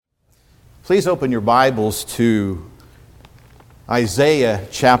Please open your Bibles to Isaiah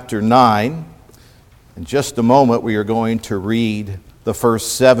chapter 9. In just a moment, we are going to read the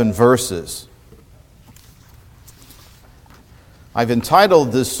first 7 verses. I've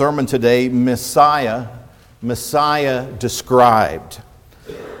entitled this sermon today, Messiah Described.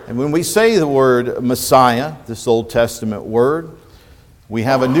 And when we say the word Messiah, this Old Testament word, we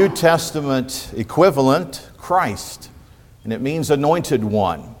have a New Testament equivalent, Christ, and it means anointed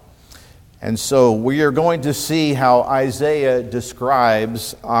one. And so we are going to see how Isaiah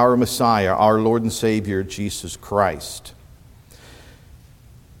describes our Messiah, our Lord and Savior, Jesus Christ.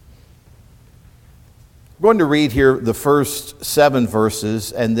 We're going to read here the first 7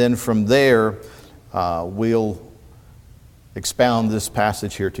 verses, and then from there we'll expound this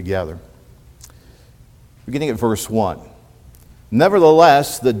passage here together. Beginning at verse 1.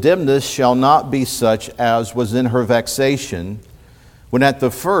 Nevertheless, the dimness shall not be such as was in her vexation, when at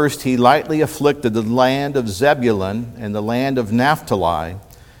the first he lightly afflicted the land of Zebulun and the land of Naphtali,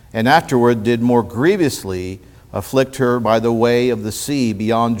 and afterward did more grievously afflict her by the way of the sea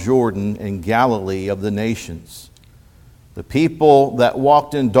beyond Jordan in Galilee of the nations. The people that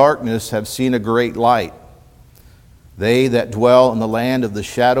walked in darkness have seen a great light. They that dwell in the land of the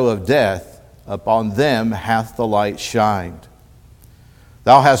shadow of death, upon them hath the light shined.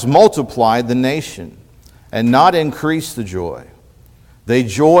 Thou hast multiplied the nation, and not increased the joy. They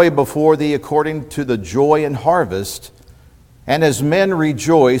joy before thee according to the joy in harvest, and as men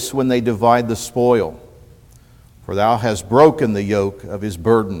rejoice when they divide the spoil. For thou hast broken the yoke of his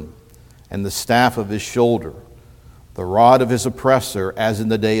burden, and the staff of his shoulder, the rod of his oppressor, as in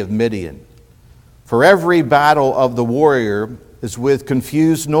the day of Midian. For every battle of the warrior is with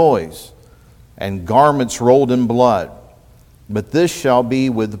confused noise, and garments rolled in blood. But this shall be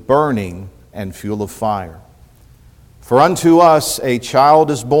with burning and fuel of fire. For unto us a child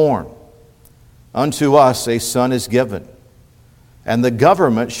is born, unto us a son is given, and the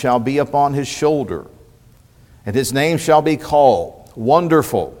government shall be upon his shoulder, and his name shall be called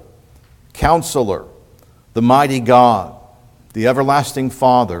Wonderful, Counselor, the Mighty God, the Everlasting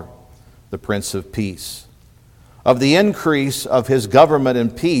Father, the Prince of Peace. Of the increase of his government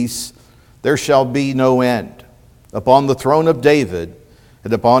and peace there shall be no end, upon the throne of David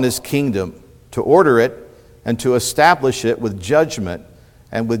and upon his kingdom, to order it and to establish it with judgment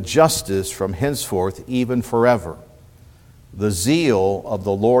and with justice from henceforth even forever. The zeal of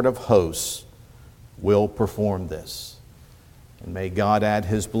the Lord of hosts will perform this. And may God add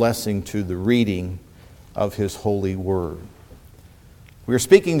his blessing to the reading of his holy word. We are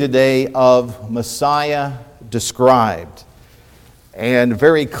speaking today of Messiah described. And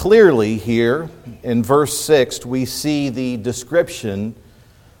very clearly here in verse 6, we see the description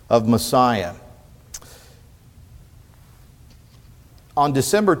of Messiah. On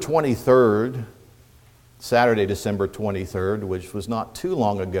December 23rd, Saturday, December 23rd, which was not too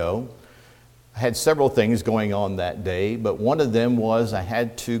long ago, I had several things going on that day, but one of them was I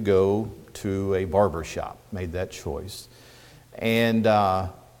had to go to a barber shop, made that choice. And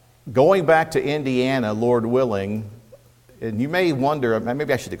going back to Indiana, Lord willing, and you may wonder,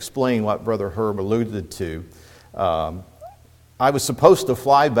 maybe I should explain what Brother Herb alluded to. I was supposed to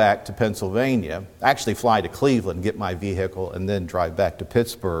fly back to Pennsylvania, actually fly to Cleveland, get my vehicle, and then drive back to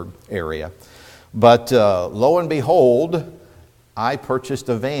Pittsburgh area. But lo and behold, I purchased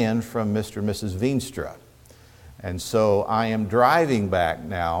a van from Mr. and Mrs. Veenstra. And so I am driving back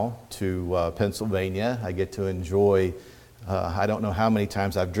now to Pennsylvania. I get to enjoy, I don't know how many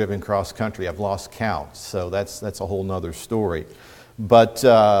times I've driven cross country. I've lost count, so that's a whole nother story. But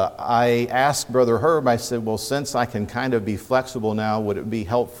I asked Brother Herb, I said, well, since I can kind of be flexible now, would it be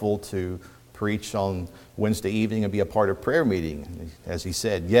helpful to preach on Wednesday evening and be a part of prayer meeting? As he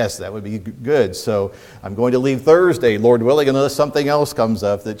said, yes, that would be good. So I'm going to leave Thursday, Lord willing, unless something else comes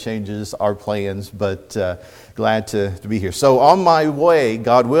up that changes our plans, but glad to be here. So on my way,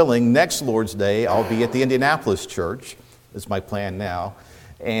 God willing, next Lord's Day, I'll be at the Indianapolis church. That's my plan now.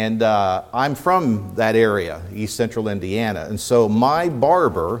 And I'm from that area, East Central Indiana. And so my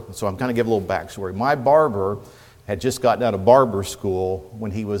barber, so I'm kind of giving a little backstory. My barber had just gotten out of barber school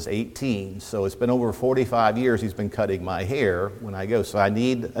when he was 18. So it's been over 45 years he's been cutting my hair when I go. So I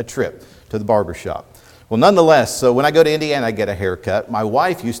need a trip to the barber shop. Well, nonetheless, so when I go to Indiana, I get a haircut. My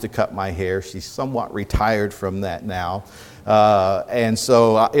wife used to cut my hair. She's somewhat retired from that now. And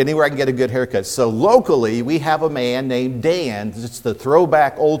so anywhere I can get a good haircut. So locally, we have a man named Dan. It's the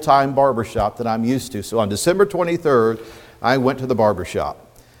throwback old-time barbershop that I'm used to. So on December 23rd, I went to the barbershop.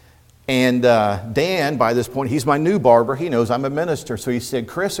 And Dan, by this point, he's my new barber. He knows I'm a minister. So he said,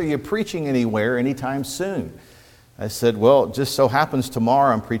 Chris, are you preaching anywhere anytime soon? I said, well, it just so happens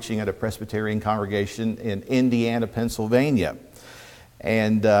tomorrow I'm preaching at a Presbyterian congregation in Indiana, Pennsylvania.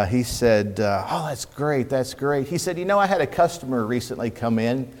 And he said, oh, that's great, that's great. He said, I had a customer recently come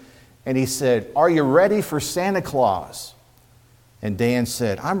in, and he said, are you ready for Santa Claus? And Dan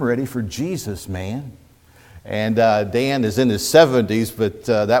said, I'm ready for Jesus, man. And Dan is in his 70s, but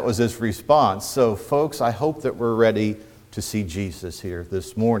that was his response. So, folks, I hope that we're ready to see Jesus here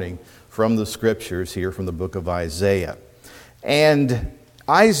this morning from the Scriptures here from the book of Isaiah. And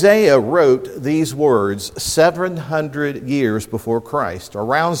Isaiah wrote these words 700 years before Christ.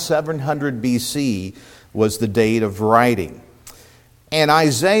 Around 700 BC was the date of writing. And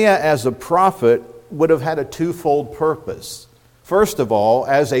Isaiah, as a prophet, would have had a twofold purpose. First of all,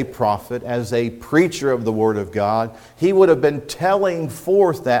 as a prophet, as a preacher of the Word of God, he would have been telling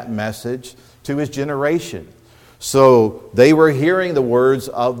forth that message to his generation. So they were hearing the words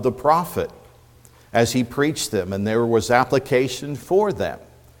of the prophet as he preached them, and there was application for them.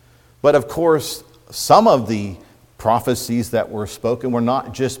 But of course, some of the prophecies that were spoken were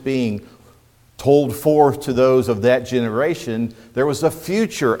not just being told forth to those of that generation. There was a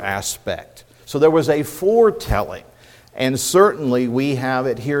future aspect. So there was a foretelling. And certainly we have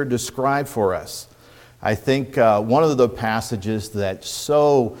it here described for us. I think one of the passages that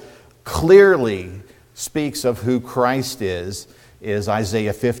so clearly speaks of who Christ is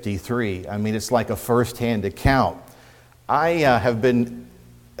Isaiah 53. I mean, it's like a first-hand account. I have been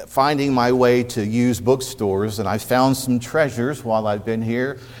finding my way to used bookstores, and I found some treasures while I've been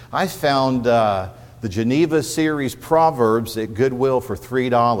here. I found the Geneva series Proverbs at Goodwill for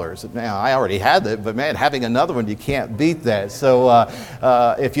 $3. Now, I already had it, but man, having another one, you can't beat that. So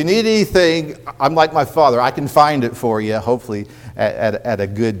if you need anything, I'm like my father. I can find it for you, hopefully at a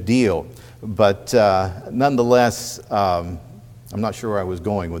good deal. But nonetheless, I'm not sure where I was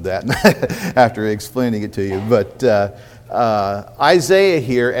going with that after explaining it to you. But Isaiah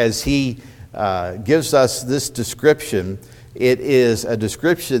here, as he gives us this description, it is a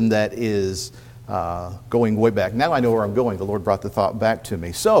description that is going way back. Now I know where I'm going. The Lord brought the thought back to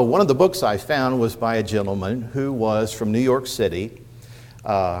me. So one of the books I found was by a gentleman who was from New York City,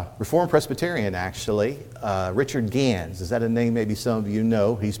 Reformed Presbyterian actually, Richard Gans. Is that a name maybe some of you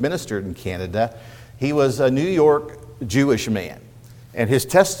know? He's ministered in Canada. He was a New York Jewish man. And his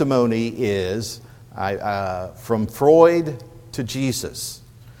testimony is from Freud to Jesus.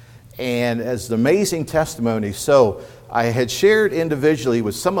 And it's an amazing testimony. So I had shared individually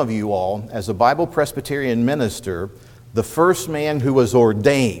with some of you all, as a Bible Presbyterian minister, the first man who was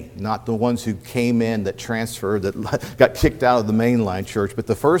ordained, not the ones who came in that transferred, that got kicked out of the mainline church, but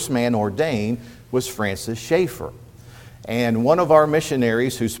the first man ordained was Francis Schaeffer. And one of our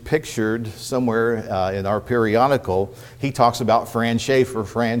missionaries who's pictured somewhere in our periodical, he talks about Fran Schaeffer,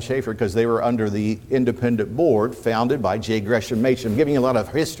 because they were under the independent board founded by J. Gresham Machen. I'm giving you a lot of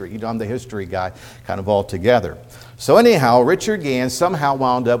history. I'm the history guy kind of all together. So anyhow, Richard Gans somehow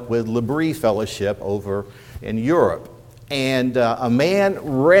wound up with L'Abri Fellowship over in Europe. And a man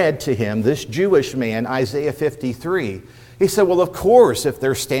read to him, this Jewish man, Isaiah 53. He said, well, of course, if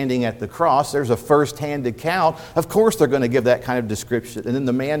they're standing at the cross, there's a first-hand account. Of course they're going to give that kind of description. And then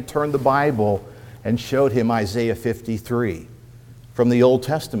the man turned the Bible and showed him Isaiah 53 from the Old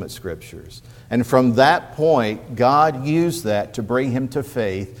Testament Scriptures. And from that point, God used that to bring him to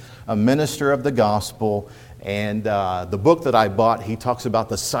faith, a minister of the gospel. And the book that I bought, he talks about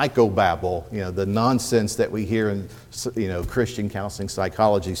the psychobabble, the nonsense that we hear in, Christian counseling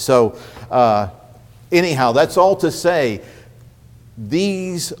psychology. So anyhow, that's all to say,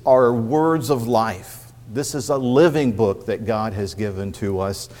 these are words of life. This is a living book that God has given to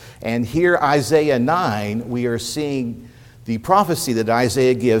us. And here, Isaiah 9, we are seeing the prophecy that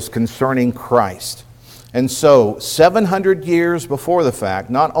Isaiah gives concerning Christ. And so, 700 years before the fact,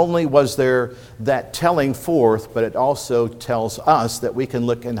 not only was there that telling forth, but it also tells us that we can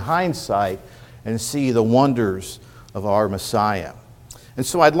look in hindsight and see the wonders of our Messiah. And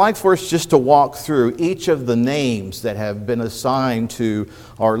so I'd like for us just to walk through each of the names that have been assigned to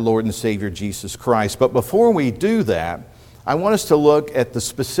our Lord and Savior Jesus Christ. But before we do that, I want us to look at the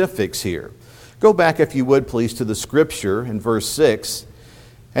specifics here. Go back, if you would, please, to the Scripture in verse 6.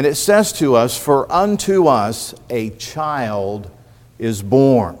 And it says to us, "For unto us a child is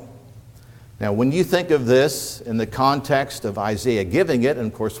born." Now, when you think of this in the context of Isaiah giving it, and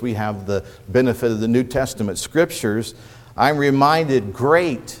of course we have the benefit of the New Testament Scriptures, I'm reminded,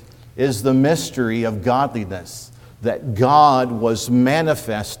 great is the mystery of godliness, that God was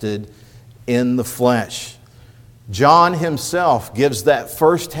manifested in the flesh. John himself gives that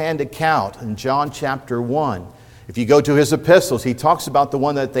first-hand account in John chapter 1. If you go to his epistles, he talks about the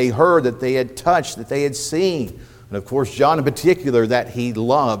one that they heard, that they had touched, that they had seen, And of course, John in particular, that he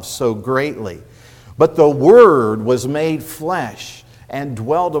loved so greatly. But the Word was made flesh and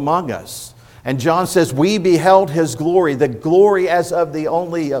dwelt among us. And John says, we beheld His glory, the glory as of the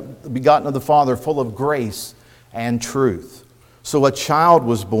only begotten of the Father, full of grace and truth. So a child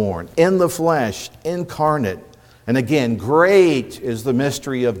was born in the flesh, incarnate. And again, great is the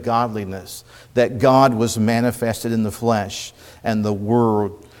mystery of godliness, that God was manifested in the flesh and the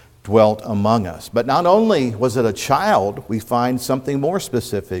Word dwelt among us. But not only was it a child, we find something more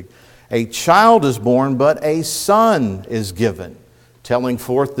specific. A child is born, but a son is given, telling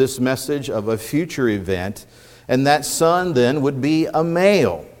forth this message of a future event. And that son then would be a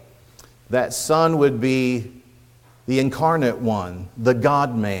male. That son would be the incarnate one, the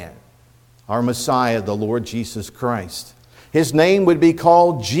God-man, our Messiah, the Lord Jesus Christ. His name would be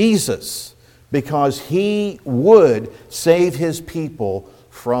called Jesus, because He would save His people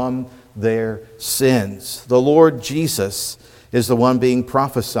from their sins. The Lord Jesus is the one being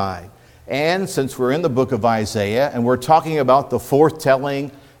prophesied. And since we're in the book of Isaiah and we're talking about the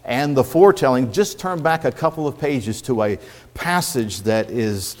forthtelling and the foretelling, just turn back a couple of pages to a passage that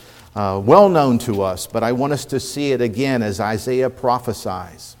is well known to us, but I want us to see it again as Isaiah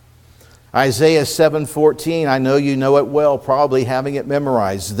prophesies. Isaiah 7:14, I know you know it well, probably having it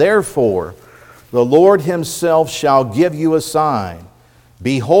memorized. Therefore, the Lord Himself shall give you a sign.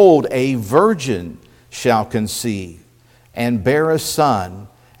 Behold, a virgin shall conceive and bear a son,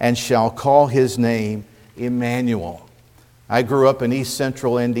 and shall call His name Emmanuel. I grew up in East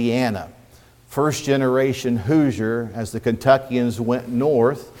Central Indiana, first generation Hoosier, as the Kentuckians went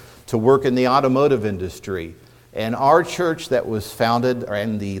north to work in the automotive industry. And our church that was founded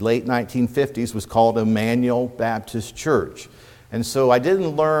in the late 1950s was called Emmanuel Baptist Church. And so I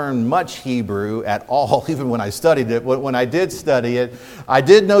didn't learn much Hebrew at all, even when I studied it. But when I did study it, I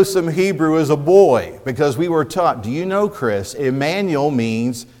did know some Hebrew as a boy, because we were taught, do you know, Chris, Emmanuel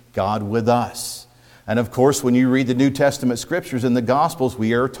means God with us. And of course, when you read the New Testament scriptures in the Gospels,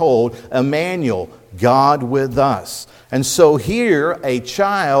 we are told, Emmanuel, God with us. And so here, a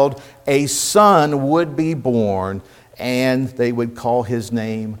child, a son would be born, and they would call His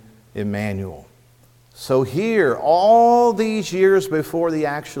name Emmanuel. So here, all these years before the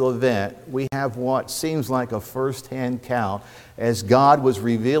actual event, we have what seems like a first-hand count as God was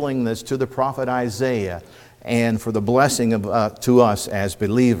revealing this to the prophet Isaiah and for the blessing of, to us as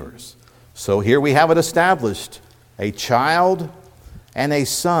believers. So here we have it established, a child and a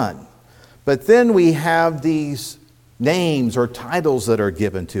son. But then we have these names or titles that are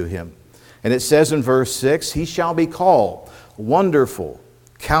given to Him. And it says in verse 6, He shall be called Wonderful,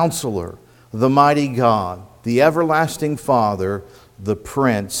 Counselor, the Mighty God, the Everlasting Father, the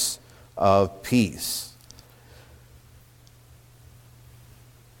Prince of Peace.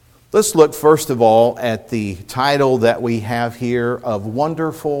 Let's look first of all at the title that we have here of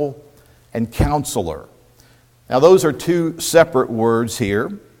Wonderful and Counselor. Now those are two separate words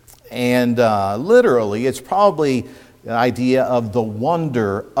here, and literally it's probably the idea of the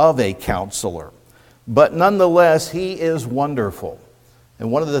wonder of a counselor. But nonetheless, He is wonderful.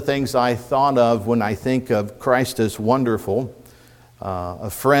 And one of the things I thought of when I think of Christ as wonderful,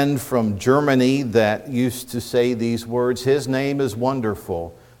 a friend from Germany that used to say these words, His name is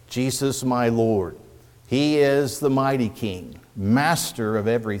wonderful, Jesus my Lord. He is the mighty King, master of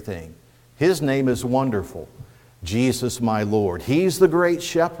everything. His name is wonderful, Jesus my Lord. He's the great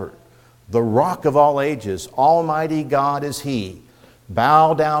shepherd, the rock of all ages. Almighty God is He.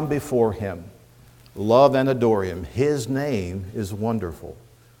 Bow down before Him. Love and adore Him. His name is wonderful,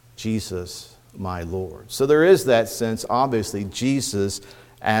 Jesus my Lord. So there is that sense, obviously, Jesus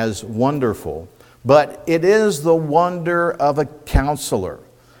as wonderful. But it is the wonder of a counselor.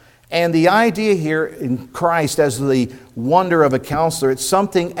 And the idea here in Christ as the wonder of a counselor, it's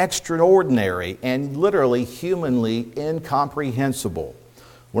something extraordinary and literally humanly incomprehensible.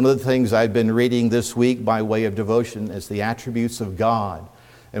 One of the things I've been reading this week by way of devotion is the attributes of God.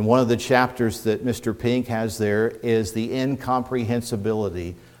 And one of the chapters that Mr. Pink has there is the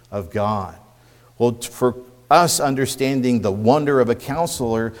incomprehensibility of God. Well, for us understanding the wonder of a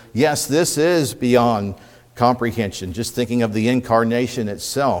counselor, yes, this is beyond comprehension. Just thinking of the incarnation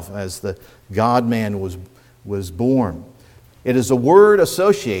itself as the God-man was born. It is a word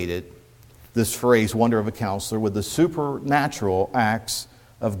associated, this phrase, wonder of a counselor, with the supernatural acts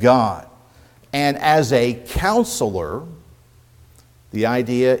of God. And as a counselor, the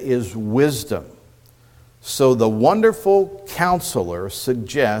idea is wisdom. So the wonderful counselor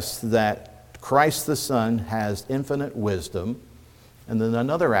suggests that Christ the Son has infinite wisdom. And then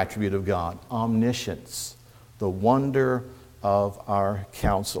another attribute of God, omniscience, the wonder of our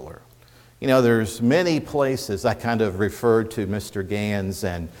counselor. You know, there's many places I kind of referred to Mr. Gans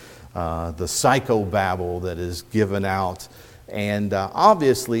and the psychobabble that is given out. And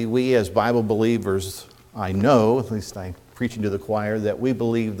obviously, we as Bible believers, I know, at least I'm preaching to the choir, that we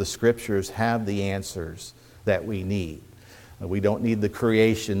believe the Scriptures have the answers that we need. We don't need the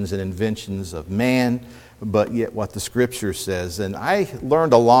creations and inventions of man, but yet what the Scripture says. And I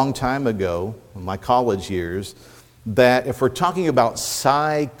learned a long time ago, in my college years, that if we're talking about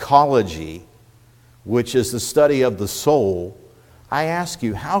psychology, which is the study of the soul, I ask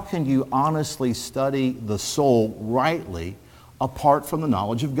you, how can you honestly study the soul rightly apart from the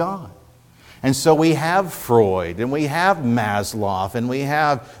knowledge of God? And so we have Freud, and we have Maslow, and we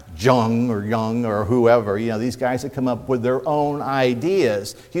have Jung or whoever, you know, these guys that come up with their own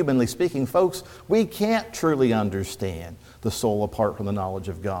ideas. Humanly speaking, folks, we can't truly understand the soul apart from the knowledge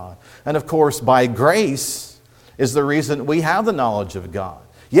of God. And of course, by grace is the reason we have the knowledge of God.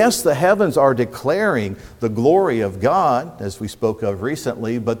 Yes, the heavens are declaring the glory of God, as we spoke of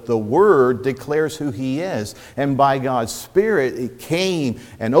recently, but the Word declares who He is. And by God's Spirit, it came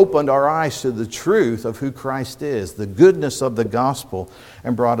and opened our eyes to the truth of who Christ is, the goodness of the gospel,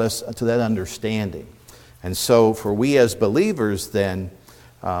 and brought us to that understanding. And so for we as believers then,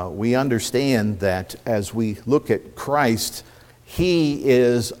 we understand that as we look at Christ, He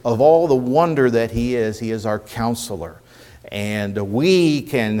is, of all the wonder that He is our counselor. And we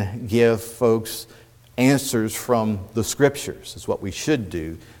can give folks answers from the Scriptures. It's what we should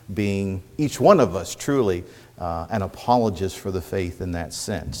do, being each one of us truly an apologist for the faith in that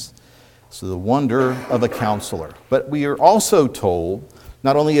sense. So the wonder of a counselor. But we are also told,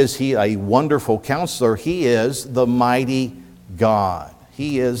 not only is He a wonderful counselor, He is the mighty God.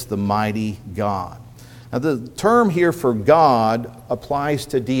 He is the mighty God. Now the term here for God applies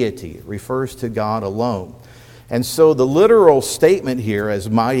to deity. It refers to God alone. And so the literal statement here as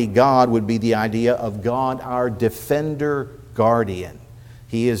mighty God would be the idea of God, our defender guardian.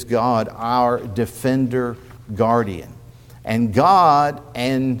 He is God, our defender guardian. And God,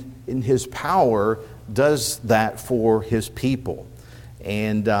 and in His power, does that for His people.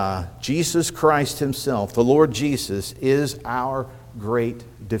 And Jesus Christ Himself, the Lord Jesus, is our great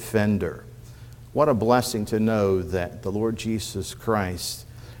defender. What a blessing to know that the Lord Jesus Christ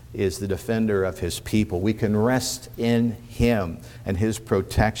is the defender of His people. We can rest in Him and His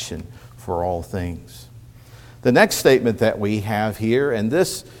protection for all things. The next statement that we have here, and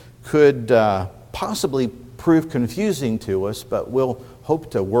this could possibly prove confusing to us, but we'll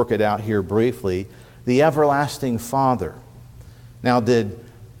hope to work it out here briefly, the everlasting Father. Now, did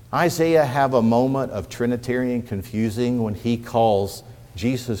Isaiah have a moment of Trinitarian confusing when he calls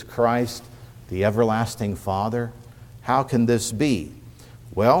Jesus Christ the everlasting Father? How can this be?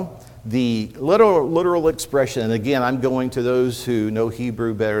 Well, the literal expression, and again, I'm going to those who know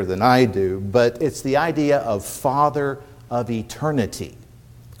Hebrew better than I do, but it's the idea of Father of eternity.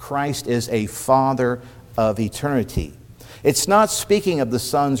 Christ is a Father of eternity. It's not speaking of the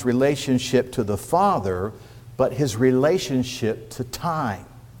Son's relationship to the Father, but His relationship to time.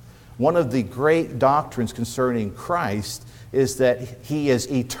 One of the great doctrines concerning Christ is that He is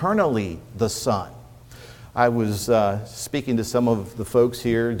eternally the Son. I was speaking to some of the folks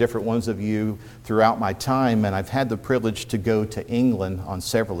here, different ones of you, throughout my time, and I've had the privilege to go to England on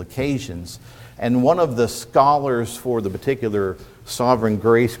several occasions. And one of the scholars for the particular Sovereign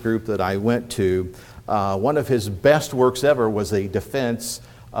Grace group that I went to, one of his best works ever was a defense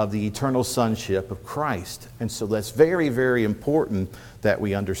of the eternal sonship of Christ. And so that's very, very important that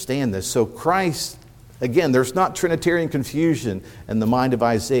we understand this. So Christ, again, there's not Trinitarian confusion in the mind of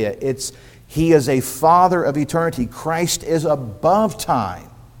Isaiah. He is a Father of eternity. Christ is above time.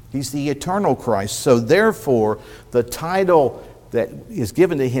 He's the eternal Christ. So therefore, the title that is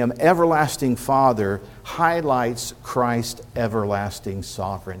given to Him, Everlasting Father, highlights Christ's everlasting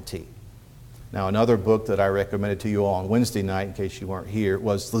sovereignty. Now, another book that I recommended to you all on Wednesday night, in case you weren't here,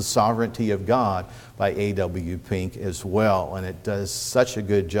 was The Sovereignty of God by A.W. Pink as well. And it does such a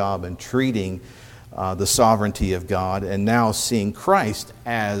good job in treating the sovereignty of God, and now seeing Christ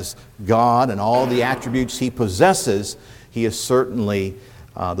as God and all the attributes He possesses, He is certainly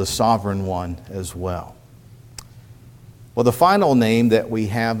the sovereign one as well. Well, the final name that we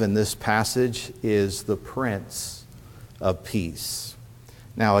have in this passage is the Prince of Peace.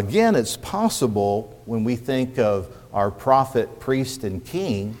 Now, again, it's possible when we think of our prophet, priest, and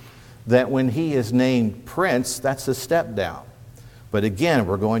king, that when he is named Prince, that's a step down. But again,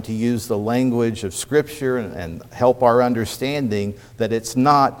 we're going to use the language of Scripture and help our understanding that it's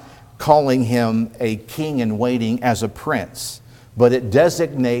not calling him a king in waiting as a prince, but it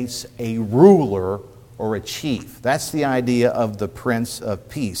designates a ruler or a chief. That's the idea of the Prince of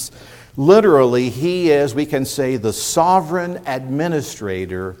Peace. Literally, he is, we can say, the sovereign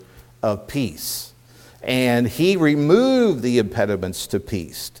administrator of peace. And he removed the impediments to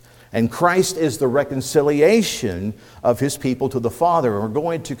peace. And Christ is the reconciliation of his people to the Father. And we're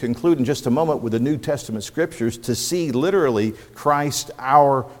going to conclude in just a moment with the New Testament scriptures to see literally Christ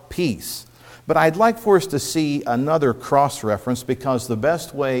our peace. But I'd like for us to see another cross-reference, because the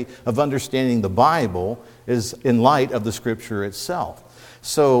best way of understanding the Bible is in light of the scripture itself.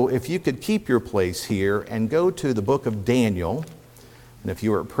 So if you could keep your place here and go to the book of Daniel. And if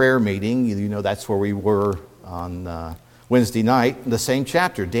you were at prayer meeting, you know that's where we were on Wednesday night, the same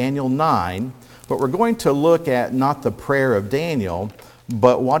chapter, Daniel 9. But we're going to look at not the prayer of Daniel,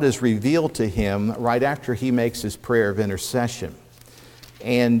 but what is revealed to him right after he makes his prayer of intercession.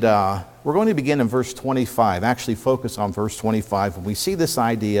 And we're going to begin in verse 25, actually focus on verse 25, when we see this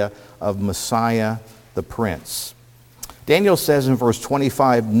idea of Messiah the Prince. Daniel says in verse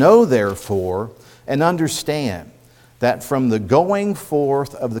 25, "Know therefore and understand that from the going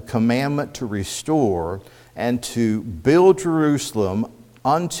forth of the commandment to restore and to build Jerusalem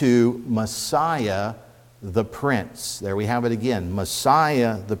unto Messiah the Prince," there we have it again,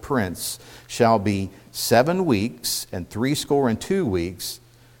 Messiah the Prince, "shall be 7 weeks and 62 weeks.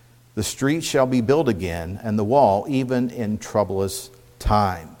 The street shall be built again, and the wall even in troublous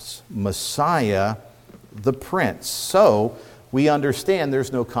times." Messiah the Prince. So we understand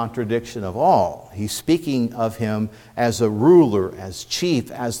there's no contradiction of all. He's speaking of him as a ruler, as chief,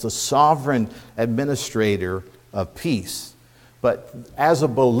 as the sovereign administrator of peace. But as a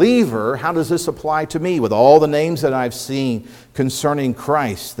believer, how does this apply to me with all the names that I've seen concerning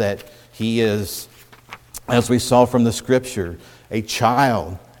Christ? That he is, as we saw from the scripture, a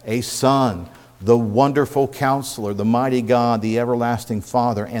child, a son, the wonderful counselor, the mighty God, the everlasting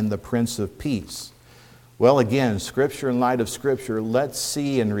Father, and the Prince of Peace. Well, again, Scripture in light of Scripture, let's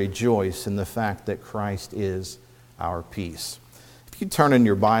see and rejoice in the fact that Christ is our peace. If you turn in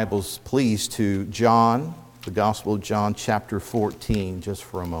your Bibles, please, to John, the Gospel of John, chapter 14, just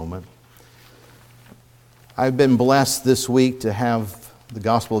for a moment. I've been blessed this week to have the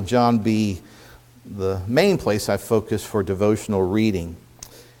Gospel of John be the main place I focus for devotional reading.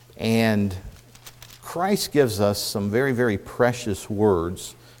 And Christ gives us some very, very precious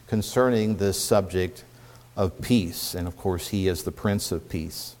words concerning this subject of peace. And of course, he is the Prince of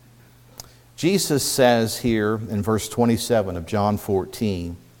Peace. Jesus says here in verse 27 of John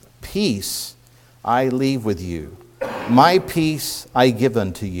 14, "Peace I leave with you. My peace I give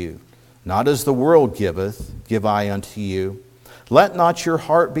unto you. Not as the world giveth, give I unto you. Let not your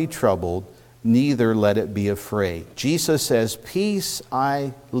heart be troubled, neither let it be afraid." Jesus says, "Peace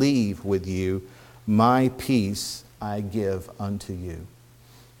I leave with you. My peace I give unto you."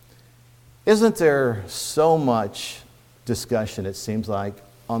 Isn't there so much discussion, it seems like,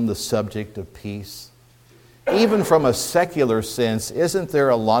 on the subject of peace? Even from a secular sense, isn't there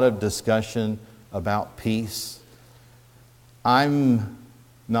a lot of discussion about peace? I'm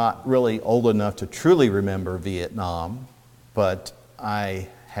not really old enough to truly remember Vietnam, but I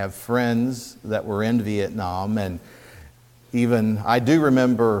have friends that were in Vietnam, and even I do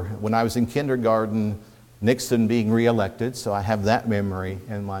remember when I was in kindergarten, Nixon being reelected, so I have that memory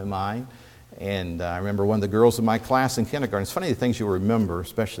in my mind. And I remember one of the girls in my class in kindergarten. It's funny the things you remember,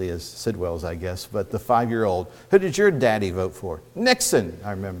 especially as Sidwells, I guess. But the 5-year-old, "Who did your daddy vote for?" "Nixon,"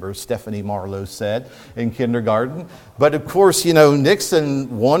 I remember Stephanie Marlowe said in kindergarten. But of course, you know,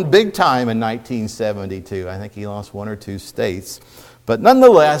 Nixon won big time in 1972. I think he lost 1 or 2 states. But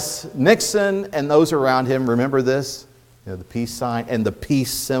nonetheless, Nixon and those around him, remember this? You know, the peace sign and the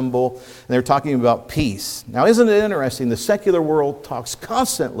peace symbol. And they're talking about peace. Now, isn't it interesting? The secular world talks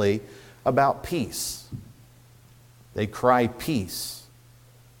constantly about peace. They cry peace,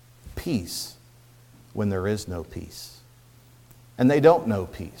 peace, when there is no peace. And they don't know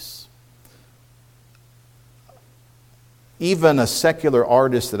peace. Even a secular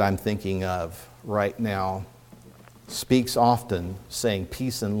artist that I'm thinking of right now speaks often saying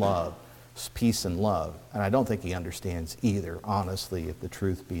peace and love, peace and love. And I don't think he understands either, honestly, if the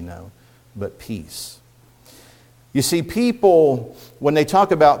truth be known, but peace. You see, people, when they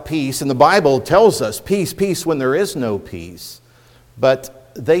talk about peace, and the Bible tells us peace, peace when there is no peace,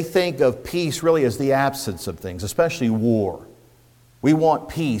 but they think of peace really as the absence of things, especially war. We want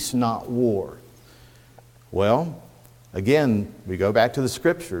peace, not war. Well, again, we go back to the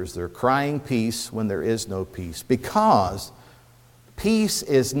Scriptures. They're crying peace when there is no peace, because peace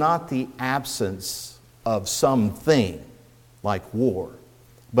is not the absence of something like war,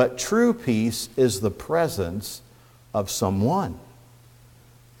 but true peace is the presence of someone,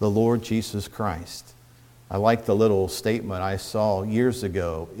 the Lord Jesus Christ, I like the little statement I saw years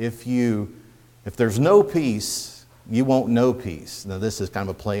ago. If there's no peace, you won't know peace. Now this is kind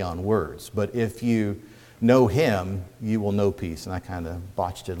of a play on words, but if you know Him, you will know peace. And I kind of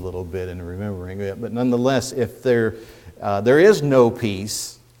botched it a little bit in remembering it. But nonetheless, if there is no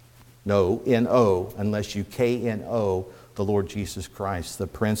peace, no, N-O, unless you K-N-O, the Lord Jesus Christ, the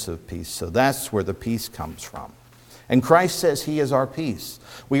Prince of Peace. So that's where the peace comes from. And Christ says He is our peace.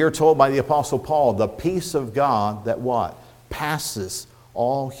 We are told by the Apostle Paul, the peace of God that what? Passes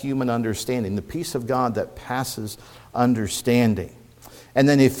all human understanding. The peace of God that passes understanding. And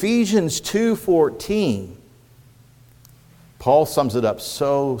then Ephesians 2:14, Paul sums it up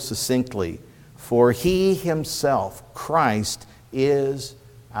so succinctly. For He Himself, Christ, is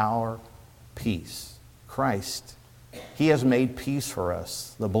our peace. Christ. He has made peace for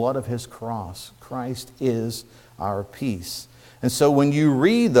us. The blood of His cross. Christ is our peace. And so when you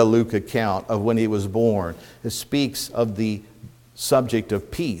read the Luke account of when He was born, it speaks of the subject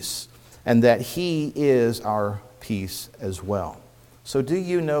of peace and that He is our peace as well. So do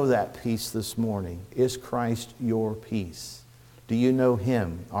you know that peace this morning? Is Christ your peace? Do you know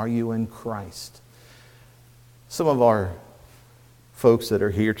Him? Are you in Christ? Some of our folks that are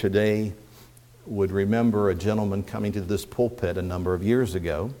here today would remember a gentleman coming to this pulpit a number of years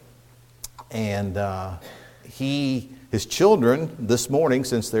ago. And his children this morning,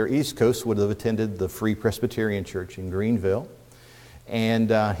 since they're East Coast, would have attended the Free Presbyterian Church in Greenville.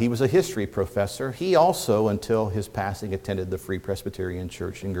 And he was a history professor. He also, until his passing, attended the Free Presbyterian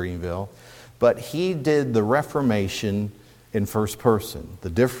Church in Greenville. But he did the Reformation in first person. The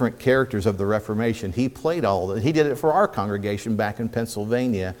different characters of the Reformation. He played all of it. He did it for our congregation back in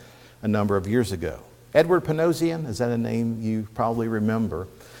Pennsylvania a number of years ago. Edward Panosian, is that a name you probably remember?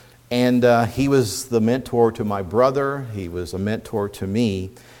 And he was the mentor to my brother. He was a mentor to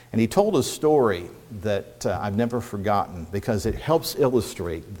me. And he told a story that I've never forgotten because it helps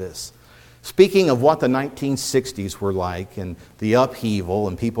illustrate this. Speaking of what the 1960s were like and the upheaval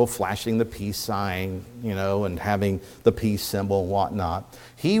and people flashing the peace sign, and having the peace symbol and whatnot,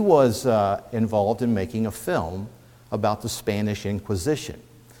 he was involved in making a film about the Spanish Inquisition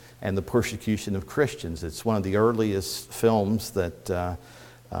and the persecution of Christians. It's one of the earliest films that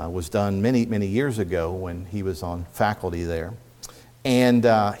was done many, many years ago when he was on faculty there. And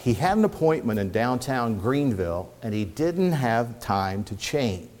he had an appointment in downtown Greenville, and he didn't have time to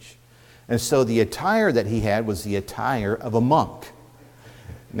change. And so the attire that he had was the attire of a monk.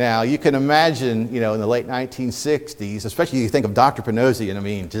 Now, you can imagine, in the late 1960s, especially if you think of Dr.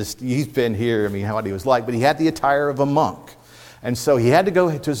 Panosian, he's been here, what he was like, but he had the attire of a monk. And so he had to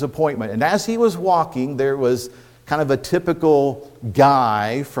go to his appointment. And as he was walking, there was kind of a typical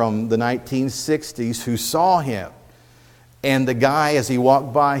guy from the 1960s who saw him. And the guy, as he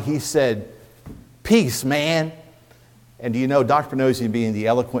walked by, he said, "Peace, man." And do you know, Dr. Panosian, being the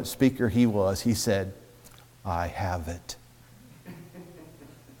eloquent speaker he was, he said, "I have it."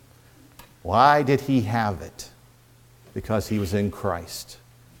 Why did he have it? Because he was in Christ.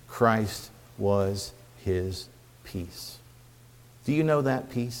 Christ was his peace. Do you know that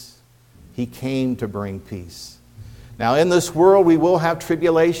peace? He came to bring peace. Now, in this world, we will have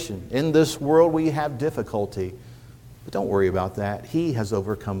tribulation. In this world, we have difficulty. But don't worry about that. He has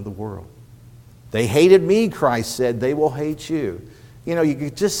overcome the world. They hated me, Christ said. They will hate you. You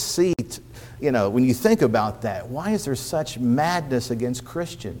could just see, when you think about that, why is there such madness against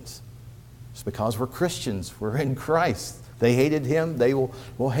Christians? It's because we're Christians. We're in Christ. They hated Him. They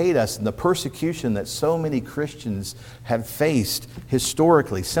will hate us. And the persecution that so many Christians have faced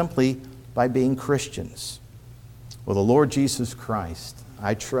historically simply by being Christians. Well, the Lord Jesus Christ,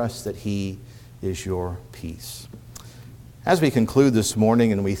 I trust that He is your peace. As we conclude this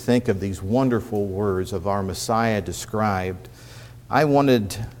morning and we think of these wonderful words of our Messiah described, I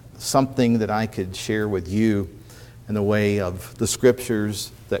wanted something that I could share with you in the way of the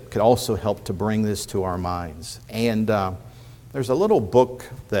Scriptures that could also help to bring this to our minds. And there's a little book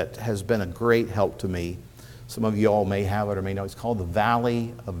that has been a great help to me. Some of you all may have it or may know. It's called The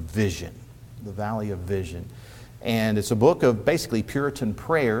Valley of Vision. The Valley of Vision. And it's a book of basically Puritan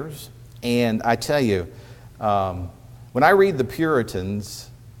prayers. And I tell you, when I read the Puritans,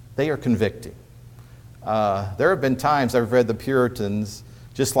 they are convicting. There have been times I've read the Puritans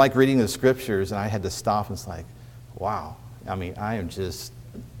just like reading the Scriptures, and I had to stop and it's like, wow. I am just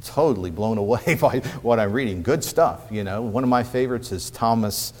totally blown away by what I'm reading. Good stuff, One of my favorites is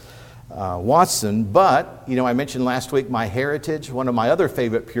Thomas Watson. But, I mentioned last week my heritage. One of my other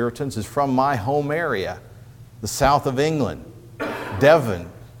favorite Puritans is from my home area, the south of England, Devon,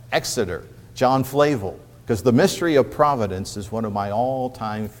 Exeter, John Flavel. Because The Mystery of Providence is one of my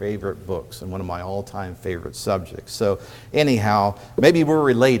all-time favorite books and one of my all-time favorite subjects. So anyhow, maybe we're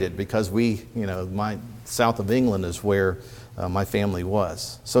related because my south of England is where my family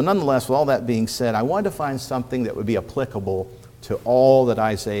was. So nonetheless, with all that being said, I wanted to find something that would be applicable to all that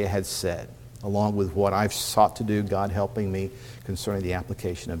Isaiah had said, along with what I've sought to do, God helping me concerning the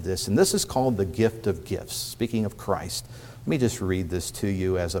application of this. And this is called the gift of gifts. Speaking of Christ, let me just read this to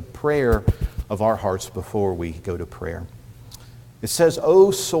you as a prayer of our hearts before we go to prayer. It says,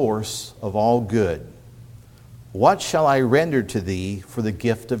 O source of all good, what shall I render to thee for the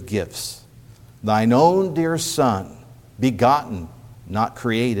gift of gifts? Thine own dear Son, begotten, not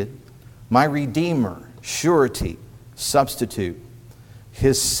created, my Redeemer, surety, substitute,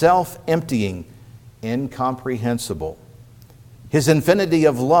 his self-emptying, incomprehensible, his infinity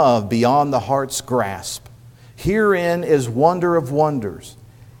of love beyond the heart's grasp. Herein is wonder of wonders.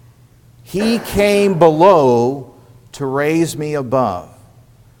 He came below to raise me above,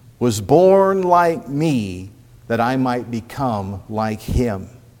 was born like me that I might become like him.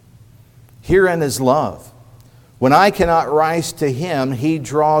 Herein is love. When I cannot rise to him, he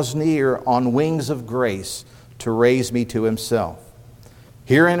draws near on wings of grace to raise me to himself.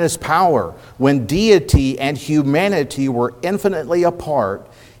 Herein is power. When deity and humanity were infinitely apart,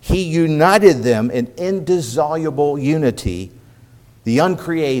 he united them in indissoluble unity, the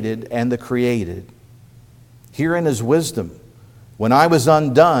uncreated and the created. Herein is wisdom. When I was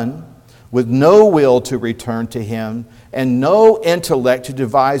undone, with no will to return to him and no intellect to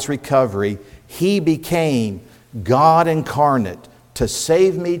devise recovery, he became God incarnate to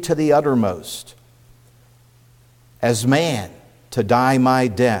save me to the uttermost. As man, to die my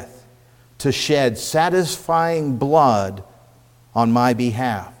death, to shed satisfying blood on my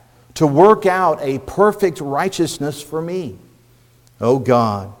behalf, to work out a perfect righteousness for me. O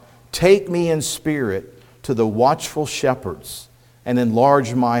God, take me in spirit to the watchful shepherds and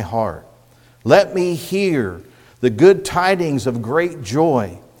enlarge my heart. Let me hear the good tidings of great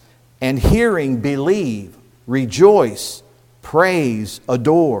joy, and hearing believe, rejoice, praise,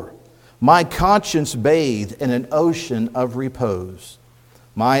 adore. My conscience bathed in an ocean of repose,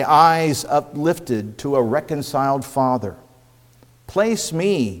 my eyes uplifted to a reconciled Father. Place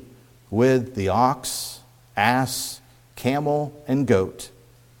me with the ox, ass, camel, and goat,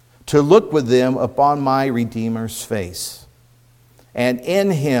 to look with them upon my Redeemer's face, and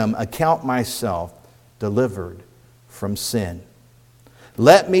in him account myself delivered from sin.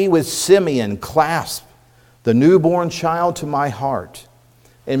 Let me with Simeon clasp the newborn child to my heart,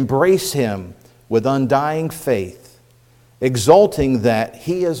 embrace him with undying faith, exulting that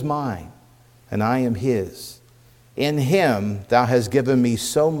he is mine and I am his. In him thou hast given me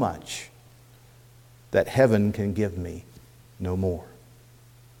so much that heaven can give me no more.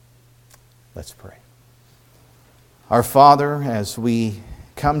 Let's pray. Our Father, as we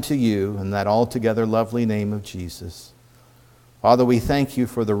come to you in that altogether lovely name of Jesus, Father, we thank you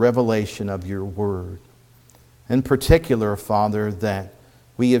for the revelation of your word. In particular, Father, that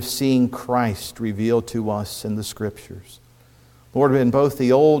we have seen Christ revealed to us in the Scriptures. Lord, in both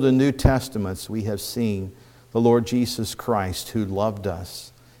the Old and New Testaments, we have seen the Lord Jesus Christ who loved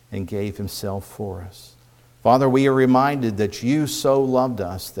us and gave himself for us. Father, we are reminded that you so loved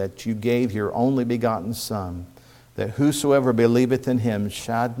us that you gave your only begotten Son, that whosoever believeth in him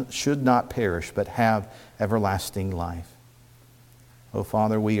should not perish but have everlasting life. Oh,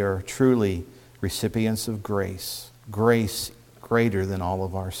 Father, we are truly recipients of grace, grace greater than all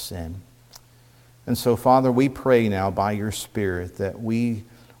of our sin. And so, Father, we pray now by your Spirit that we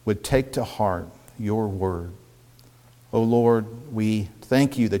would take to heart your word. Oh, Lord, we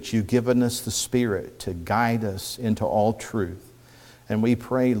thank you that you've given us the Spirit to guide us into all truth. And we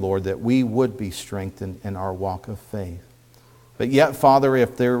pray, Lord, that we would be strengthened in our walk of faith. But yet, Father,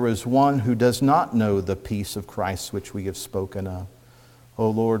 if there is one who does not know the peace of Christ which we have spoken of, oh,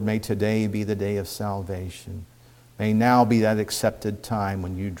 Lord, may today be the day of salvation. May now be that accepted time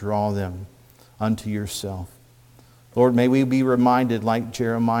when you draw them unto yourself. Lord, may we be reminded, like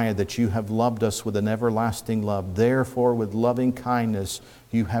Jeremiah, that you have loved us with an everlasting love. Therefore, with loving kindness,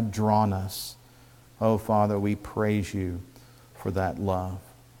 you have drawn us. Oh, Father, we praise you for that love.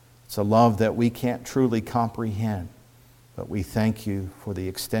 It's a love that we can't truly comprehend, but we thank you for the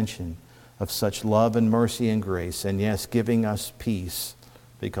extension of such love and mercy and grace, and yes, giving us peace,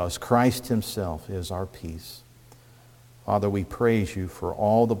 because Christ himself is our peace. Father, we praise you for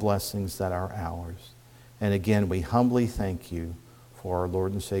all the blessings that are ours. And again, we humbly thank you for our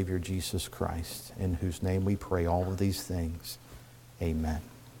Lord and Savior Jesus Christ, in whose name we pray all of these things. Amen.